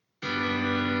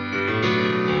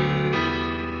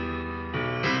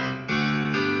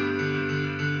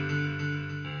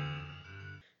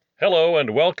Hello and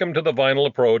welcome to The Vinyl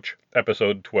Approach,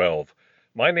 Episode 12.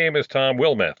 My name is Tom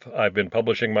Wilmeth. I've been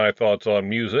publishing my thoughts on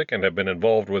music and have been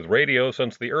involved with radio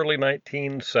since the early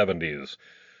 1970s.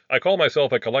 I call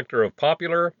myself a collector of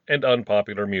popular and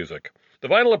unpopular music. The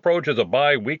Vinyl Approach is a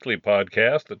bi-weekly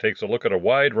podcast that takes a look at a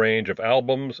wide range of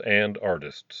albums and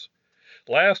artists.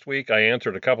 Last week I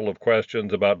answered a couple of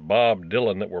questions about Bob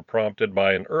Dylan that were prompted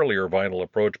by an earlier Vinyl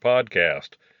Approach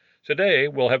podcast. Today,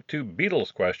 we'll have two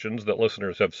Beatles questions that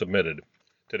listeners have submitted.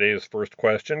 Today's first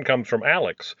question comes from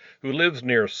Alex, who lives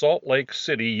near Salt Lake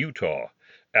City, Utah.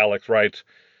 Alex writes,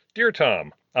 "Dear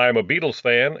Tom, I am a Beatles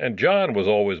fan, and John was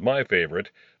always my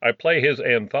favorite. I play his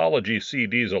anthology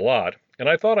CDs a lot, and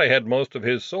I thought I had most of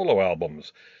his solo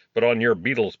albums. But on your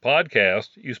Beatles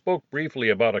podcast, you spoke briefly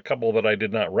about a couple that I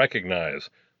did not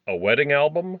recognize, a wedding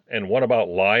album and one about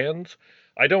lions.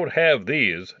 I don't have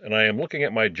these, and I am looking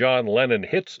at my John Lennon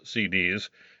hits CDs,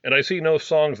 and I see no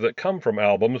songs that come from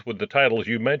albums with the titles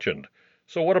you mentioned.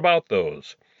 So what about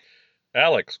those?"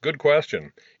 Alex, good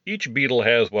question. Each Beatle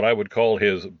has what I would call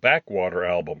his backwater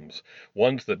albums,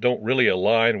 ones that don't really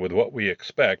align with what we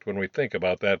expect when we think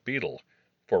about that Beatle.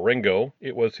 For Ringo,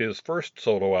 it was his first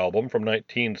solo album from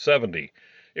 1970.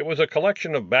 It was a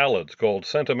collection of ballads called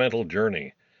Sentimental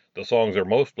Journey. The songs are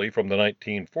mostly from the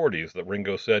 1940s that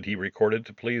Ringo said he recorded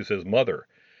to please his mother.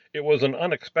 It was an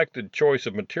unexpected choice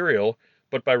of material,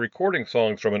 but by recording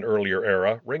songs from an earlier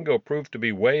era, Ringo proved to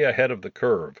be way ahead of the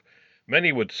curve.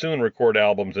 Many would soon record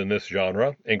albums in this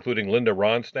genre, including Linda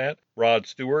Ronstadt, Rod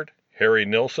Stewart, Harry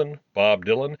Nilsson, Bob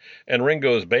Dylan, and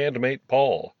Ringo's bandmate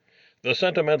Paul. The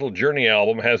Sentimental Journey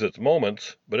album has its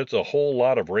moments, but it's a whole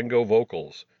lot of Ringo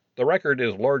vocals. The record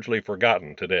is largely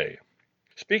forgotten today.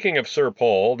 Speaking of Sir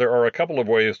Paul, there are a couple of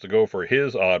ways to go for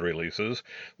his odd releases.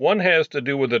 One has to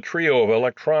do with a trio of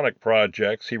electronic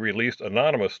projects he released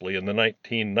anonymously in the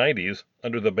 1990s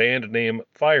under the band name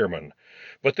Fireman.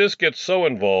 But this gets so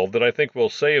involved that I think we'll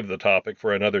save the topic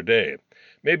for another day.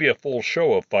 Maybe a full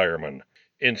show of Fireman.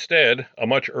 Instead, a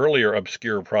much earlier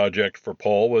obscure project for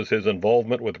Paul was his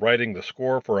involvement with writing the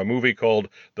score for a movie called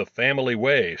The Family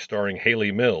Way, starring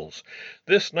Haley Mills.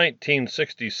 This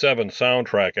 1967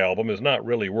 soundtrack album is not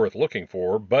really worth looking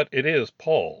for, but it is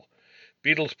Paul.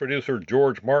 Beatles producer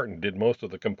George Martin did most of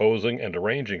the composing and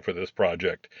arranging for this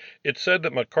project. It's said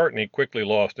that McCartney quickly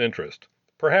lost interest.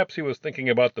 Perhaps he was thinking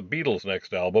about the Beatles'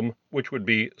 next album, which would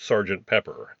be Sgt.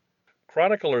 Pepper.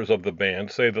 Chroniclers of the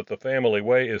band say that The Family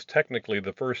Way is technically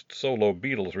the first solo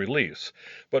Beatles release,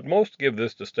 but most give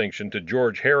this distinction to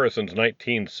George Harrison's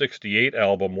 1968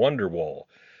 album Wonderwall.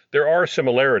 There are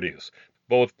similarities.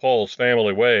 Both Paul's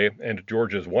Family Way and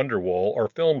George's Wonderwall are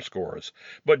film scores,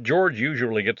 but George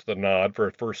usually gets the nod for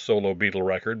a first solo Beatle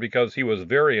record because he was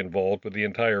very involved with the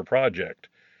entire project.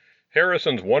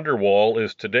 Harrison's Wonderwall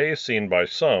is today seen by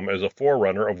some as a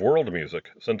forerunner of world music,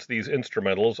 since these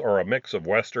instrumentals are a mix of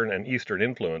Western and Eastern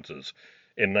influences.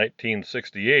 In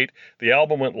 1968, the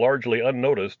album went largely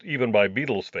unnoticed, even by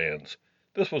Beatles fans.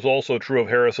 This was also true of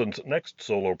Harrison's next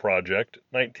solo project,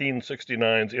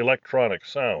 1969's Electronic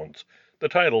Sounds. The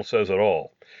title says it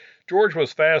all. George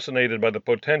was fascinated by the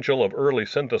potential of early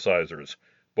synthesizers.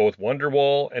 Both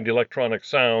Wonderwall and Electronic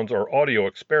Sounds are audio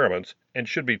experiments and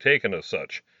should be taken as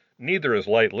such. Neither is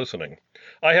light listening.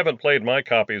 I haven't played my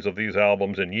copies of these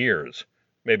albums in years.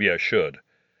 Maybe I should.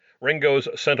 Ringo's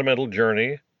Sentimental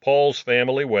Journey, Paul's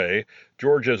Family Way,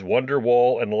 George's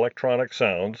Wonderwall and Electronic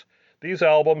Sounds. These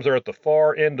albums are at the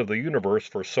far end of the universe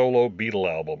for solo Beatle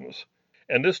albums.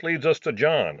 And this leads us to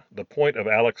John, the point of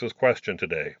Alex's question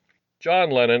today. John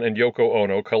Lennon and Yoko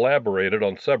Ono collaborated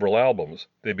on several albums.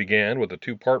 They began with a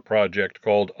two-part project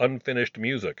called Unfinished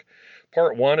Music.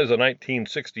 Part 1 is a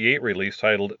 1968 release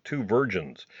titled Two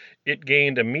Virgins. It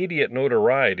gained immediate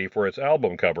notoriety for its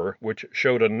album cover, which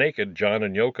showed a naked John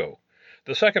and Yoko.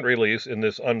 The second release in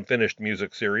this Unfinished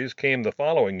Music series came the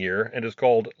following year and is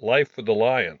called Life with the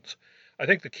Lions. I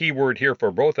think the key word here for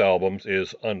both albums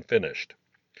is unfinished.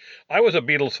 I was a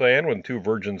Beatles fan when Two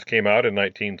Virgins came out in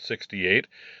 1968.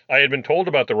 I had been told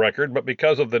about the record, but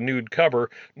because of the nude cover,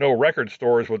 no record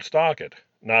stores would stock it.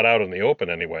 Not out in the open,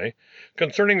 anyway.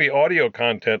 Concerning the audio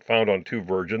content found on Two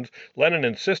Virgins, Lennon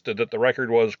insisted that the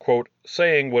record was, quote,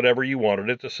 saying whatever you wanted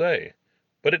it to say.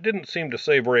 But it didn't seem to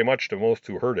say very much to most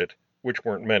who heard it, which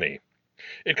weren't many.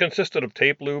 It consisted of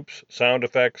tape loops, sound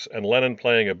effects, and Lennon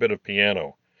playing a bit of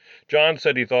piano. John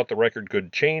said he thought the record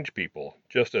could change people,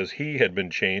 just as he had been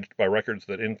changed by records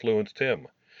that influenced him.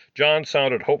 John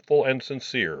sounded hopeful and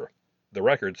sincere. The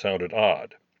record sounded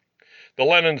odd. The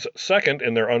Lennons' second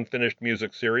in their Unfinished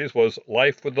Music series was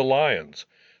Life with the Lions.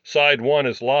 Side 1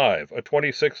 is live, a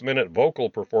 26-minute vocal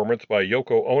performance by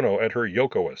Yoko Ono at her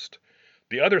Yokoist.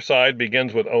 The other side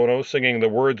begins with Ono singing the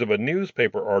words of a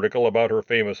newspaper article about her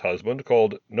famous husband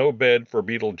called No Bed for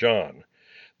Beatle John.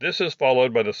 This is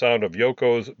followed by the sound of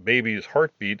Yoko's baby's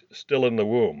heartbeat still in the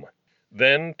womb.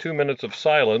 Then 2 minutes of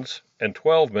silence and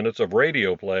 12 minutes of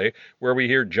radio play where we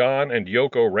hear John and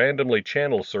Yoko randomly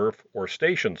channel surf or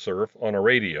station surf on a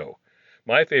radio.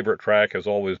 My favorite track has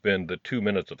always been the 2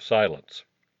 minutes of silence.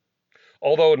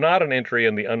 Although not an entry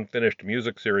in the unfinished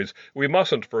music series, we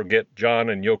mustn't forget John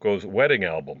and Yoko's wedding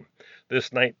album.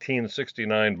 This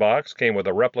 1969 box came with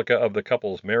a replica of the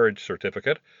couple's marriage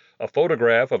certificate, a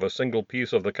photograph of a single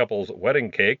piece of the couple's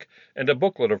wedding cake, and a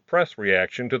booklet of press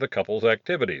reaction to the couple's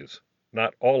activities.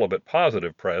 Not all of it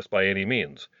positive press by any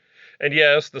means. And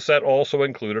yes, the set also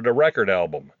included a record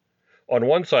album. On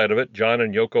one side of it, John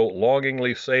and Yoko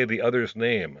longingly say the other's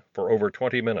name for over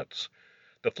 20 minutes.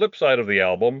 The flip side of the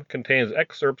album contains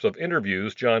excerpts of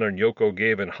interviews John and Yoko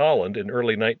gave in Holland in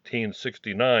early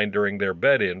 1969 during their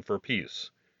bed-in for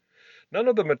peace. None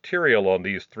of the material on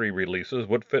these 3 releases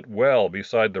would fit well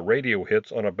beside the radio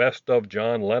hits on a best-of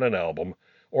John Lennon album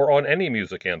or on any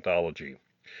music anthology.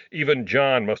 Even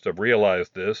John must have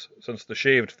realized this, since the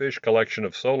Shaved Fish collection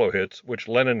of solo hits, which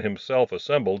Lennon himself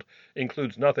assembled,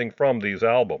 includes nothing from these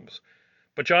albums.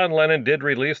 But John Lennon did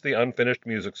release the unfinished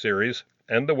music series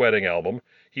and the wedding album.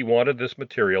 He wanted this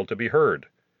material to be heard.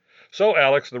 So,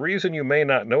 Alex, the reason you may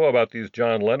not know about these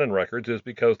John Lennon records is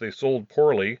because they sold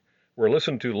poorly, were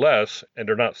listened to less, and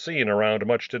are not seen around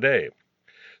much today.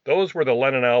 Those were the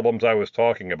Lennon albums I was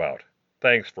talking about.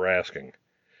 Thanks for asking.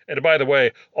 And by the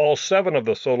way, all 7 of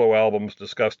the solo albums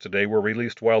discussed today were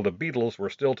released while the Beatles were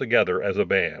still together as a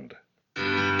band.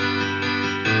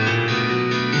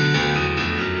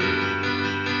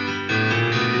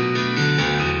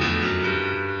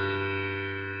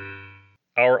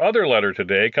 Our other letter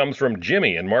today comes from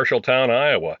Jimmy in Marshalltown,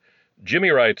 Iowa.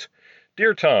 Jimmy writes,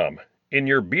 Dear Tom, in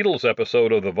your Beatles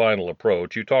episode of The Vinyl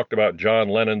Approach, you talked about John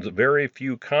Lennon's very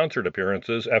few concert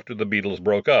appearances after the Beatles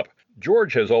broke up.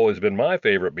 George has always been my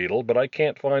favorite Beatle, but I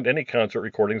can't find any concert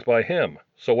recordings by him.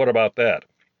 So what about that?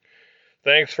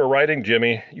 Thanks for writing,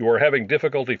 Jimmy. You are having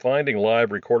difficulty finding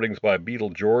live recordings by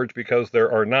Beatle George because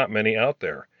there are not many out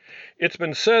there. It's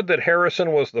been said that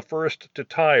Harrison was the first to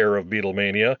tire of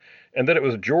Beatlemania, and that it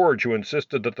was George who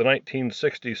insisted that the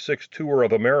 1966 tour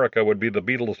of America would be the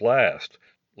Beatles' last.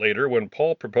 Later, when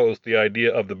Paul proposed the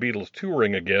idea of the Beatles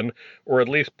touring again, or at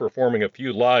least performing a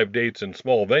few live dates in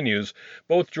small venues,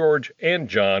 both George and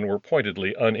John were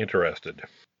pointedly uninterested.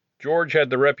 George had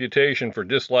the reputation for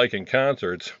disliking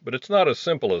concerts, but it's not as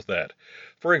simple as that.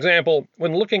 For example,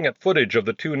 when looking at footage of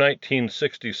the 2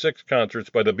 1966 concerts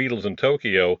by the Beatles in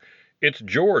Tokyo, it's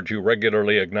George who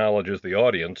regularly acknowledges the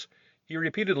audience. He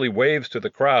repeatedly waves to the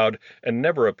crowd and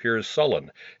never appears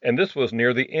sullen, and this was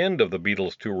near the end of the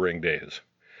Beatles' touring days.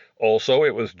 Also,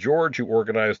 it was George who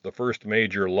organized the first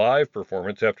major live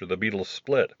performance after the Beatles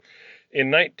split. In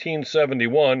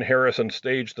 1971, Harrison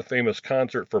staged the famous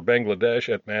concert for Bangladesh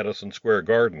at Madison Square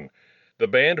Garden. The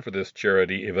band for this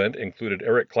charity event included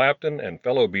Eric Clapton and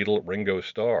fellow Beatle Ringo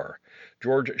Starr.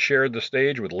 George shared the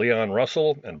stage with Leon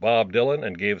Russell and Bob Dylan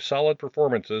and gave solid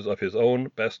performances of his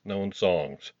own best-known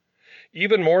songs.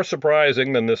 Even more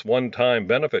surprising than this one-time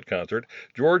benefit concert,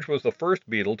 George was the first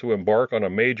Beatle to embark on a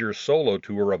major solo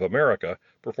tour of America,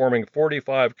 performing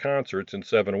 45 concerts in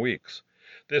 7 weeks.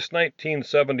 This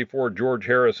 1974 George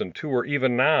Harrison tour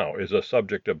even now is a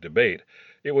subject of debate.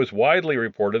 It was widely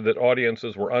reported that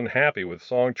audiences were unhappy with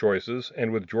song choices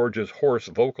and with George's hoarse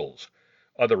vocals.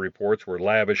 Other reports were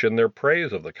lavish in their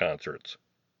praise of the concerts.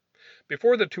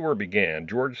 Before the tour began,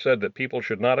 George said that people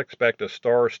should not expect a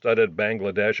star-studded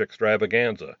Bangladesh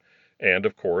extravaganza, and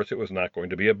of course it was not going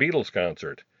to be a Beatles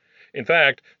concert. In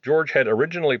fact, George had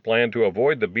originally planned to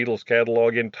avoid the Beatles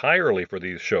catalog entirely for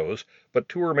these shows, but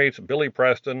tour mates Billy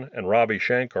Preston and Ravi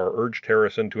Shankar urged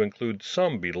Harrison to include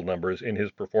some Beatle numbers in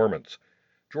his performance.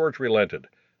 George relented,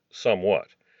 somewhat.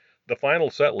 The final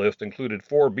set list included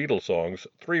 4 Beatles songs,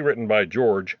 3 written by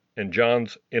George, and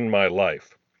John's In My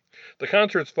Life. The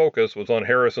concert's focus was on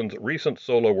Harrison's recent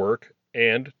solo work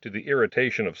and, to the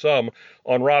irritation of some,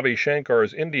 on Ravi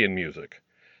Shankar's Indian music.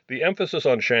 The emphasis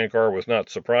on Shankar was not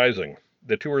surprising.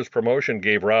 The tour's promotion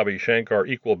gave Ravi Shankar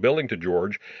equal billing to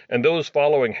George, and those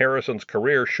following Harrison's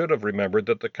career should have remembered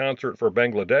that the Concert for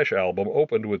Bangladesh album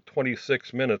opened with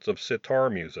 26 minutes of sitar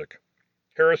music.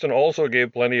 Harrison also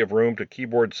gave plenty of room to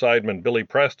keyboard sideman Billy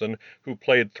Preston, who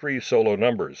played 3 solo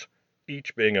numbers,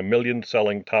 each being a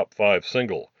million-selling top 5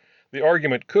 single. The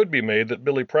argument could be made that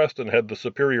Billy Preston had the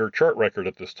superior chart record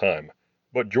at this time,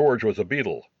 but George was a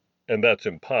Beatle, and that's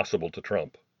impossible to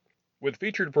trump. With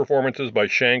featured performances by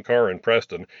Shankar and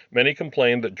Preston, many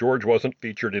complained that George wasn't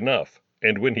featured enough.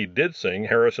 And when he did sing,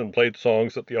 Harrison played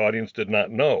songs that the audience did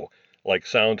not know, like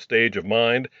Sound Stage of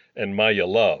Mind and My Ya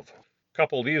Love.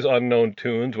 Couple these unknown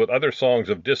tunes with other songs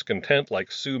of discontent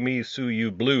like Sue Me, Sue You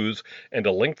Blues and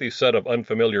a lengthy set of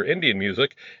unfamiliar Indian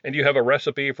music, and you have a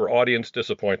recipe for audience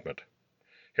disappointment.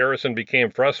 Harrison became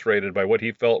frustrated by what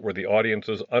he felt were the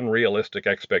audience's unrealistic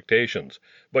expectations,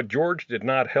 but George did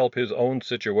not help his own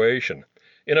situation.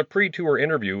 In a pre-tour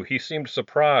interview, he seemed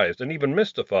surprised and even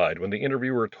mystified when the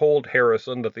interviewer told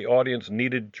Harrison that the audience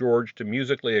needed George to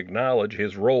musically acknowledge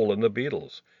his role in the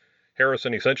Beatles.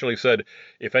 Harrison essentially said,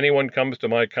 "If anyone comes to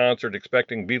my concert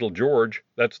expecting Beatle George,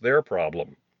 that's their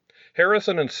problem."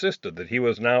 Harrison insisted that he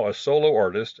was now a solo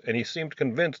artist, and he seemed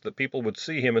convinced that people would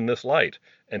see him in this light,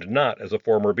 and not as a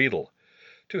former Beatle.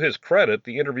 To his credit,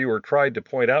 the interviewer tried to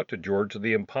point out to George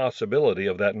the impossibility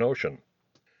of that notion.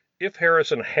 If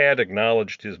Harrison had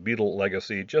acknowledged his Beatle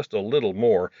legacy just a little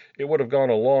more, it would have gone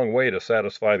a long way to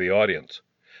satisfy the audience.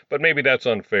 But maybe that's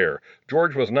unfair.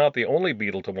 George was not the only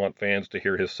Beatle to want fans to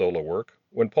hear his solo work.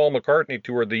 When Paul McCartney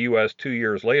toured the U.S. 2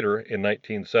 years later, in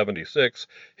 1976,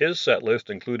 his set list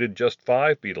included just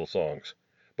 5 Beatle songs.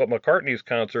 But McCartney's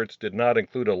concerts did not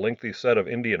include a lengthy set of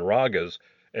Indian ragas,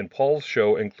 and Paul's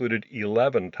show included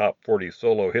 11 top 40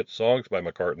 solo hit songs by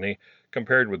McCartney,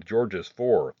 compared with George's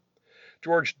 4.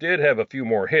 George did have a few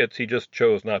more hits, he just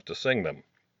chose not to sing them.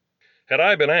 Had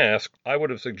I been asked, I would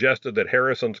have suggested that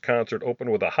Harrison's concert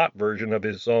open with a hot version of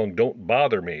his song Don't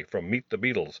Bother Me from Meet the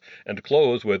Beatles, and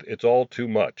close with It's All Too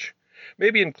Much.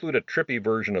 Maybe include a trippy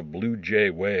version of Blue Jay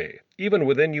Way. Even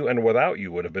Within You and Without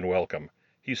You would have been welcome.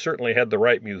 He certainly had the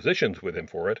right musicians with him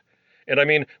for it. And I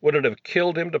mean, would it have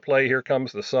killed him to play Here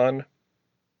Comes the Sun?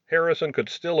 Harrison could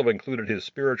still have included his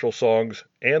spiritual songs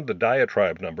and the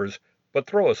diatribe numbers, but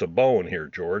throw us a bone here,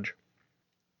 George.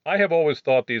 I have always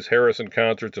thought these Harrison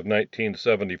concerts of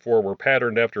 1974 were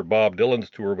patterned after Bob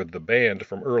Dylan's tour with the band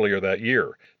from earlier that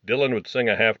year. Dylan would sing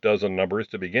a half-dozen numbers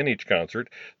to begin each concert,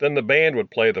 then the band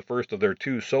would play the first of their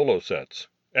 2 solo sets.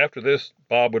 After this,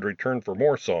 Bob would return for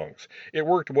more songs. It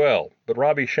worked well, but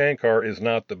Ravi Shankar is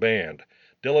not the band.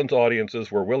 Dylan's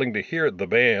audiences were willing to hear the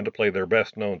band play their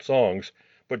best-known songs,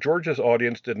 but George's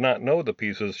audience did not know the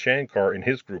pieces Shankar and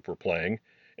his group were playing.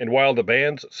 And while the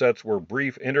band's sets were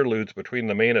brief interludes between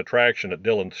the main attraction at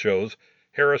Dylan's shows,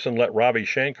 Harrison let Ravi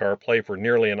Shankar play for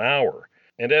nearly an hour.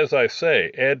 And as I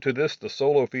say, add to this the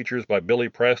solo features by Billy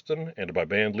Preston and by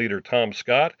band leader Tom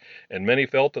Scott, and many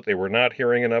felt that they were not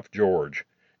hearing enough George,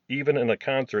 even in a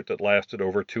concert that lasted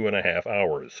over 2.5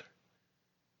 hours.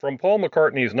 From Paul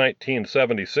McCartney's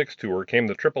 1976 tour came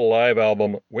the triple live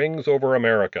album Wings Over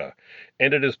America,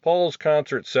 and it is Paul's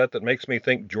concert set that makes me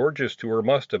think George's tour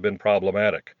must have been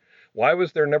problematic. Why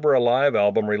was there never a live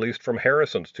album released from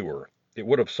Harrison's tour? It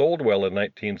would have sold well in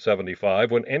 1975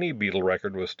 when any Beatle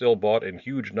record was still bought in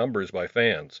huge numbers by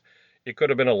fans. It could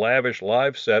have been a lavish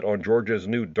live set on George's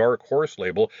new Dark Horse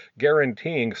label,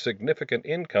 guaranteeing significant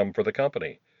income for the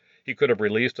company. He could have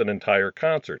released an entire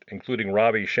concert, including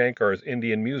Ravi Shankar's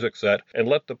Indian music set, and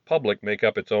let the public make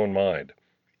up its own mind.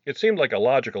 It seemed like a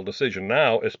logical decision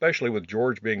now, especially with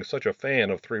George being such a fan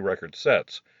of 3-record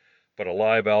sets, but a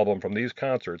live album from these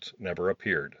concerts never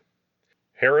appeared.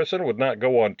 Harrison would not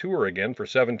go on tour again for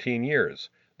 17 years.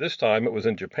 This time it was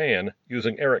in Japan,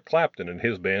 using Eric Clapton and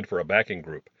his band for a backing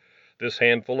group. This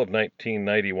handful of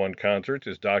 1991 concerts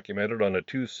is documented on a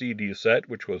 2-CD set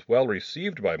which was well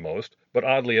received by most, but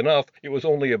oddly enough, it was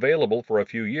only available for a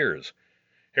few years.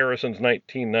 Harrison's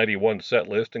 1991 set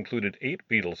list included 8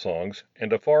 Beatles songs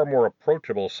and a far more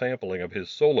approachable sampling of his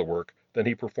solo work than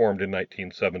he performed in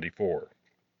 1974.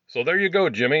 So there you go,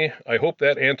 Jimmy. I hope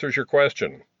that answers your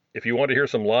question. If you want to hear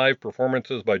some live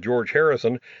performances by George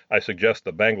Harrison, I suggest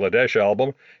the Bangladesh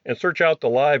album, and search out the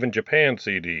Live in Japan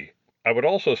CD. I would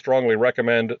also strongly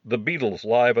recommend The Beatles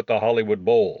Live at the Hollywood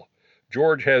Bowl.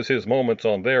 George has his moments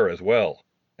on there as well,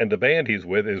 and the band he's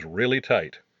with is really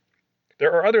tight.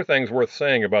 There are other things worth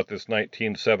saying about this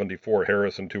 1974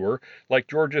 Harrison tour, like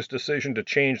George's decision to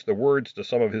change the words to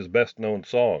some of his best-known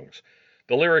songs.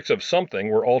 The lyrics of Something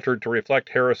were altered to reflect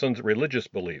Harrison's religious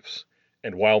beliefs,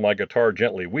 and While My Guitar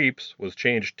Gently Weeps was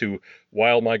changed to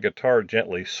While My Guitar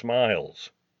Gently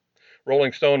Smiles.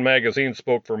 Rolling Stone magazine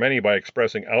spoke for many by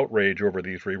expressing outrage over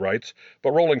these rewrites,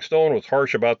 but Rolling Stone was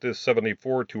harsh about this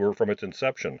 74 tour from its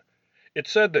inception. It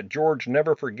said that George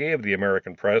never forgave the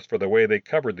American press for the way they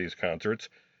covered these concerts,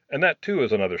 and that too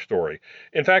is another story.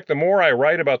 In fact, the more I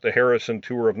write about the Harrison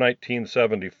tour of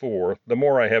 1974, the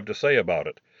more I have to say about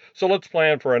it. So let's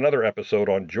plan for another episode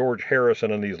on George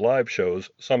Harrison and these live shows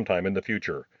sometime in the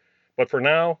future. But for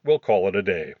now, we'll call it a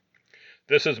day.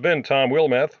 This has been Tom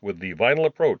Wilmeth with The Vinyl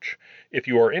Approach. If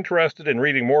you are interested in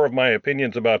reading more of my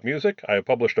opinions about music, I have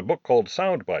published a book called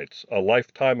Sound Bites, A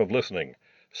Lifetime of Listening.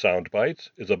 Sound Bites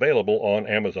is available on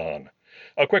Amazon.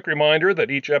 A quick reminder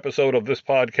that each episode of this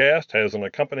podcast has an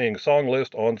accompanying song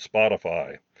list on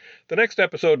Spotify. The next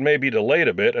episode may be delayed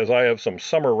a bit as I have some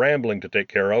summer rambling to take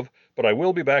care of, but I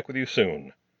will be back with you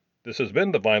soon. This has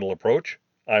been The Vinyl Approach.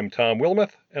 I'm Tom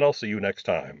Wilmeth, and I'll see you next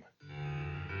time.